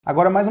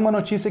Agora mais uma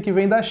notícia que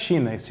vem da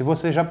China, e se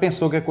você já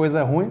pensou que é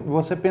coisa ruim,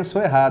 você pensou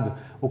errado.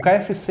 O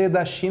KFC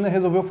da China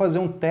resolveu fazer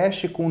um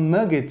teste com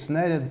nuggets,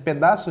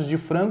 pedaços de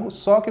frango,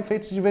 só que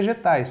feitos de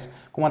vegetais,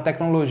 com uma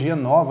tecnologia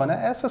nova,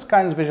 Essas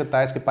carnes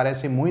vegetais que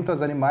parecem muito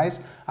aos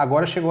animais,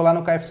 agora chegou lá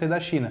no KFC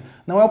da China.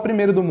 Não é o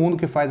primeiro do mundo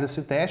que faz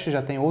esse teste,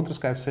 já tem outros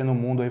KFC no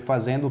mundo aí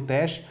fazendo o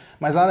teste,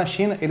 mas lá na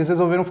China eles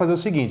resolveram fazer o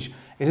seguinte,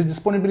 eles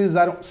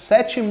disponibilizaram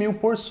 7.000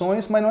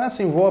 porções, mas não é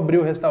assim, vou abrir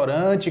o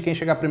restaurante e quem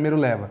chegar primeiro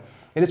leva.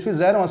 Eles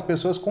fizeram as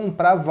pessoas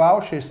comprar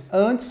vouchers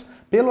antes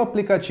pelo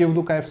aplicativo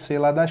do KFC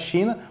lá da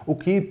China, o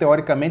que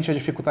teoricamente já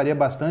dificultaria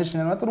bastante,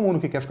 Não é todo mundo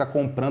que quer ficar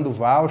comprando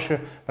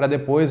voucher para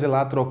depois ir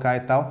lá trocar e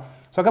tal.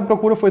 Só que a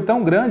procura foi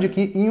tão grande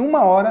que em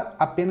uma hora,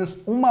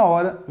 apenas uma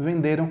hora,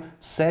 venderam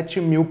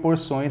 7.000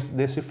 porções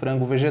desse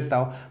frango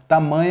vegetal.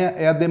 Tamanha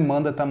é a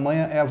demanda,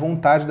 tamanha é a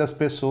vontade das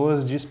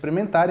pessoas de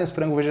experimentarem esse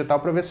frango vegetal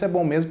para ver se é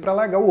bom mesmo para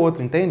largar o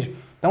outro, entende?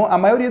 Então, a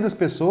maioria das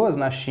pessoas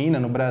na China,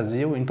 no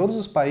Brasil, em todos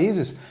os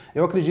países,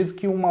 eu acredito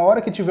que uma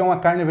hora que tiver uma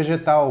carne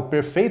vegetal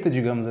perfeita,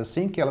 digamos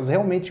assim, que elas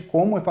realmente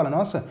comam e falam,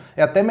 nossa,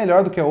 é até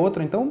melhor do que a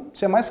outra, então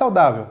se é mais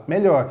saudável,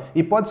 melhor,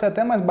 e pode ser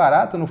até mais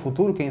barata no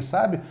futuro, quem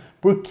sabe,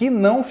 por que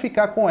não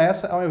ficar com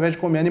essa ao invés de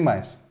comer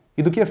animais?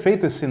 E do que é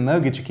feito esse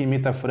nugget que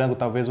imita frango,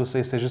 talvez você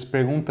esteja se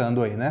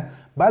perguntando aí,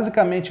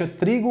 Basicamente é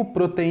trigo,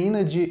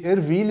 proteína de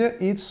ervilha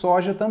e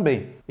soja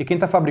também. E quem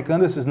está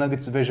fabricando esses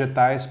nuggets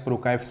vegetais para o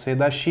KFC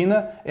da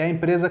China é a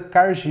empresa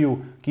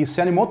Cargill, que se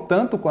animou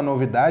tanto com a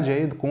novidade,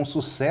 aí, com o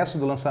sucesso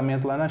do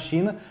lançamento lá na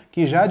China,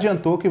 que já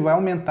adiantou que vai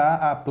aumentar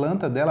a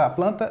planta dela. A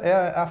planta é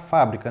a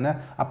fábrica,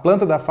 A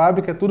planta da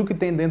fábrica é tudo que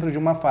tem dentro de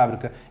uma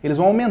fábrica. Eles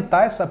vão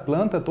aumentar essa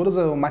planta, todo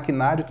o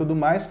maquinário e tudo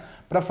mais,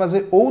 para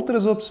fazer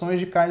outras opções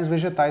de carnes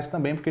vegetais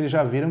também, porque eles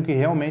já viram que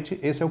realmente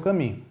esse é o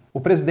caminho. O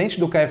presidente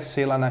do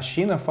KFC lá na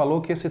China falou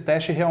que esse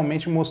teste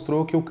realmente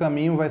mostrou que o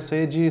caminho vai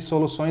ser de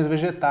soluções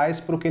vegetais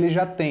para o que ele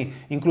já tem.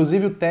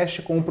 Inclusive o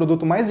teste com o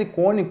produto mais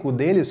icônico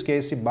deles, que é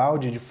esse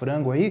balde de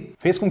frango aí,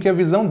 fez com que a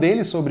visão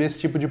deles sobre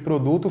esse tipo de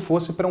produto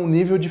fosse para um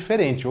nível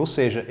diferente. Ou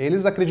seja,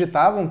 eles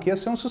acreditavam que ia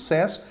ser um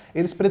sucesso,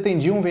 eles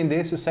pretendiam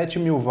vender esses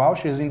 7.000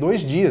 vouchers em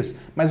 2 dias,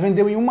 mas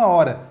vendeu em 1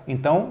 hora.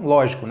 Então,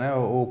 lógico,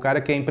 O cara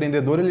que é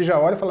empreendedor, ele já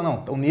olha e fala,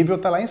 não, o nível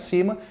está lá em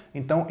cima,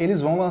 então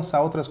eles vão lançar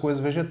outras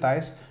coisas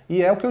vegetais.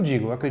 E é o que eu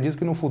digo, eu acredito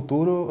que no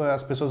futuro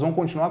as pessoas vão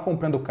continuar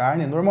comprando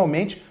carne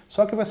normalmente,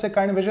 só que vai ser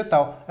carne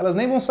vegetal. Elas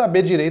nem vão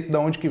saber direito de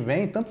onde que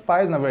vem, tanto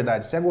faz na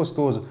verdade. Se é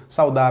gostoso,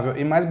 saudável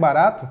e mais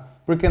barato,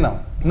 por que não?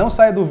 Não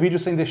saia do vídeo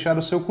sem deixar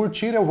o seu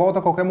curtir, eu volto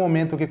a qualquer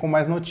momento aqui com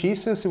mais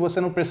notícias. Se você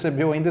não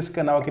percebeu ainda, esse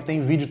canal aqui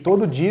tem vídeo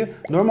todo dia,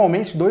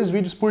 normalmente 2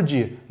 vídeos por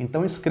dia.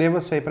 Então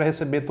inscreva-se aí para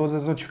receber todas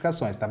as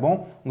notificações, tá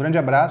bom? Um grande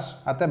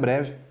abraço, até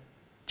breve,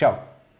 tchau!